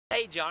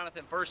Hey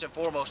Jonathan, first and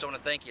foremost I want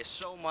to thank you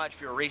so much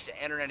for your recent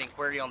internet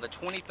inquiry on the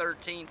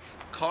 2013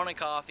 Corn &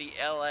 Coffee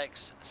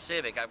LX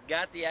Civic. I've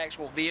got the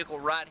actual vehicle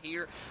right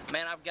here.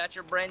 Man, I've got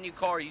your brand new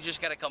car. You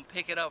just got to come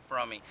pick it up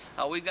from me.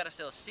 We've got to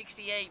sell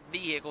 68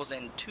 vehicles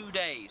in 2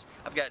 days.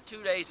 I've got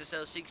 2 days to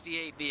sell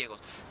 68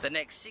 vehicles. The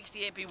next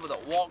 68 people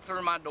that walk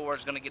through my door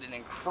is going to get an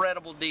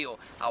incredible deal.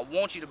 I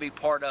want you to be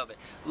part of it.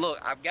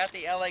 Look, I've got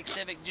the LX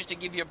Civic. Just to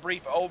give you a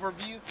brief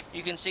overview,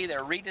 you can see they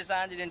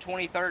redesigned it in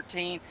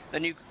 2013. The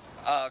new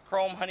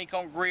chrome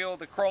honeycomb grille,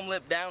 the chrome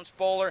lip down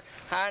spoiler,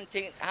 high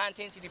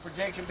intensity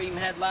projection beam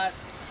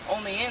headlights.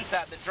 On the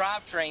inside, the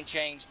drivetrain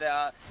changed.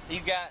 You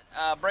got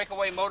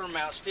breakaway motor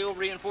mount, steel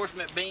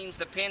reinforcement beams,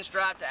 the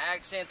pinstripe to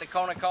accent the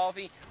Corn &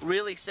 Coffee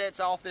really sets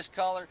off this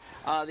color.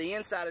 The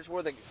inside is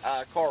where the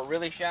car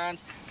really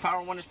shines.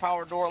 Power windows,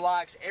 power door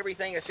locks,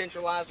 everything is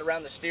centralized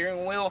around the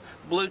steering wheel.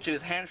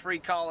 Bluetooth, hands-free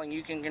calling.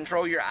 You can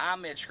control your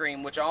iMid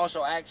screen, which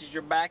also acts as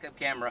your backup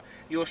camera.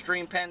 You'll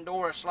stream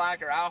Pandora,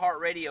 Slacker,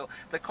 iHeartRadio.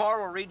 The car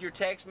will read your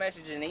text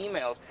messages and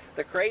emails.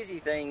 The crazy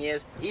thing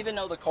is, even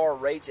though the car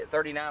rates at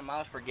 39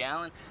 miles per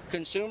gallon,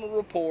 Consumer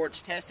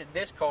Reports tested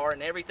this car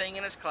and everything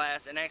in its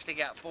class and actually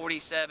got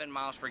 47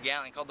 miles per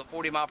gallon, called the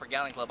 40 mile per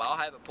gallon club. I'll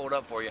have it pulled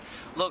up for you.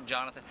 Look,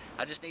 Jonathan,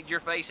 I just need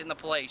your face in the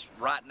place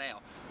right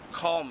now.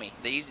 Call me.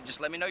 Just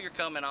let me know you're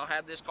coming. I'll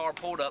have this car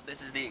pulled up.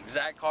 This is the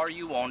exact car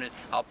you wanted.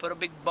 I'll put a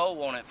big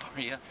bow on it for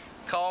you.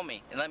 Call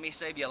me and let me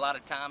save you a lot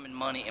of time and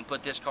money and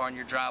put this car in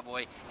your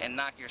driveway and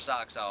knock your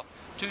socks off.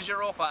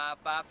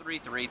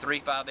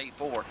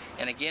 205-533-3584.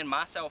 And again,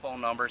 my cell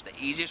phone number is the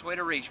easiest way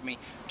to reach me.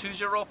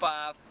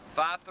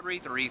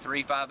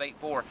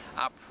 205-533-3584.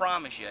 I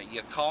promise you,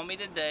 you call me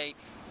today,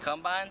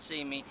 come by and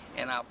see me,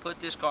 and I'll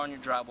put this car in your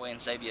driveway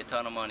and save you a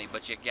ton of money.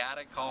 But you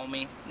gotta call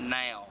me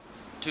now.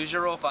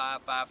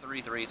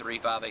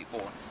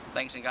 205-533-3584.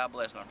 Thanks and God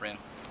bless, my friend.